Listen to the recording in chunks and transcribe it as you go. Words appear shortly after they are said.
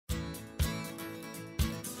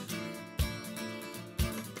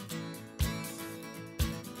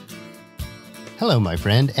Hello, my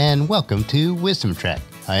friend, and welcome to Wisdom Trek.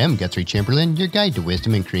 I am Guthrie Chamberlain, your guide to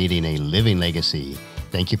wisdom and creating a living legacy.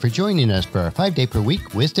 Thank you for joining us for our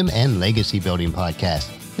 5-day-per-week Wisdom and Legacy Building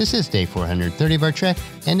podcast. This is day 430 of our trek,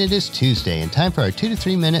 and it is Tuesday and time for our 2 to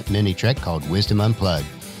 3 minute mini trek called Wisdom Unplugged.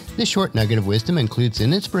 This short nugget of wisdom includes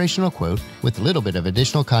an inspirational quote with a little bit of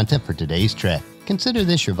additional content for today's trek. Consider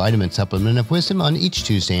this your vitamin supplement of wisdom on each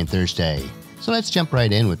Tuesday and Thursday. So let's jump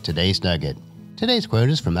right in with today's nugget. Today's quote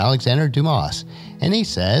is from Alexandre Dumas, and he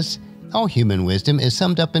says, "All human wisdom is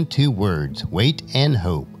summed up in 2 words, wait and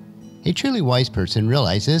hope." A truly wise person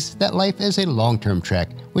realizes that life is a long-term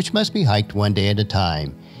trek which must be hiked one day at a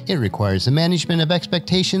time. It requires the management of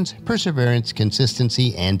expectations, perseverance,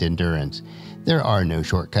 consistency, and endurance. There are no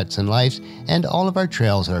shortcuts in life, and all of our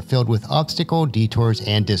trails are filled with obstacles, detours,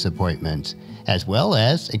 and disappointments, as well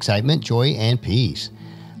as excitement, joy, and peace.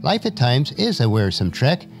 Life at times is a wearisome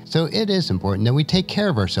trek, so it is important that we take care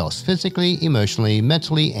of ourselves physically, emotionally,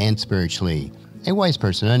 mentally, and spiritually. A wise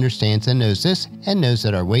person understands and knows this, and knows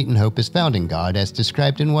that our wait and hope is found in God as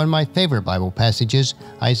described in one of my favorite Bible passages,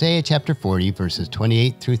 Isaiah chapter 40, verses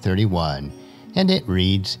 28 through 31. And it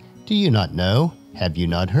reads, "Do you not know? Have you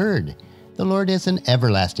not heard? The Lord is an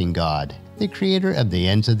everlasting God, the creator of the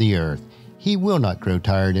ends of the earth. He will not grow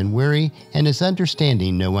tired and weary, and his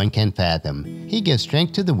understanding no one can fathom. He gives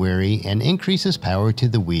strength to the weary and increases power to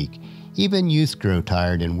the weak. Even youths grow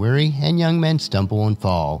tired and weary, and young men stumble and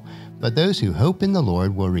fall. But those who hope in the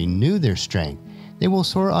Lord will renew their strength. They will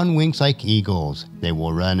soar on wings like eagles. They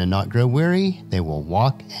will run and not grow weary. They will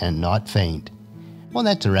walk and not faint." Well,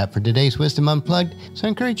 that's a wrap for today's Wisdom Unplugged, so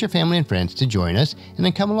encourage your family and friends to join us, and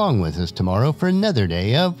then come along with us tomorrow for another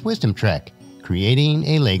day of Wisdom Trek, creating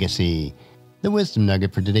a legacy. The Wisdom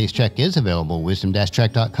Nugget for today's trek is available at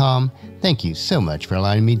wisdom-trek.com. Thank you so much for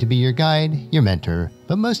allowing me to be your guide, your mentor,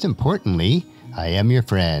 but most importantly, I am your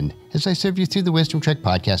friend as I serve you through the Wisdom Trek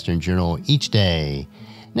podcast and journal each day.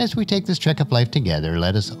 And as we take this trek of life together,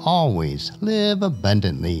 let us always live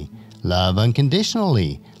abundantly, love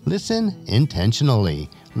unconditionally, listen intentionally,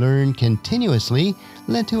 learn continuously,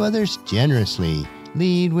 lend to others generously,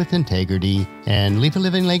 lead with integrity, and leave a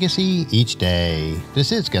living legacy each day.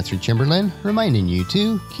 This is Guthrie Chamberlain reminding you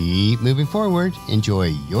to keep moving forward,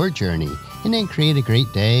 enjoy your journey, and then create a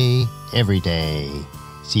great day every day.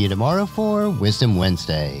 See you tomorrow for Wisdom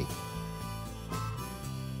Wednesday.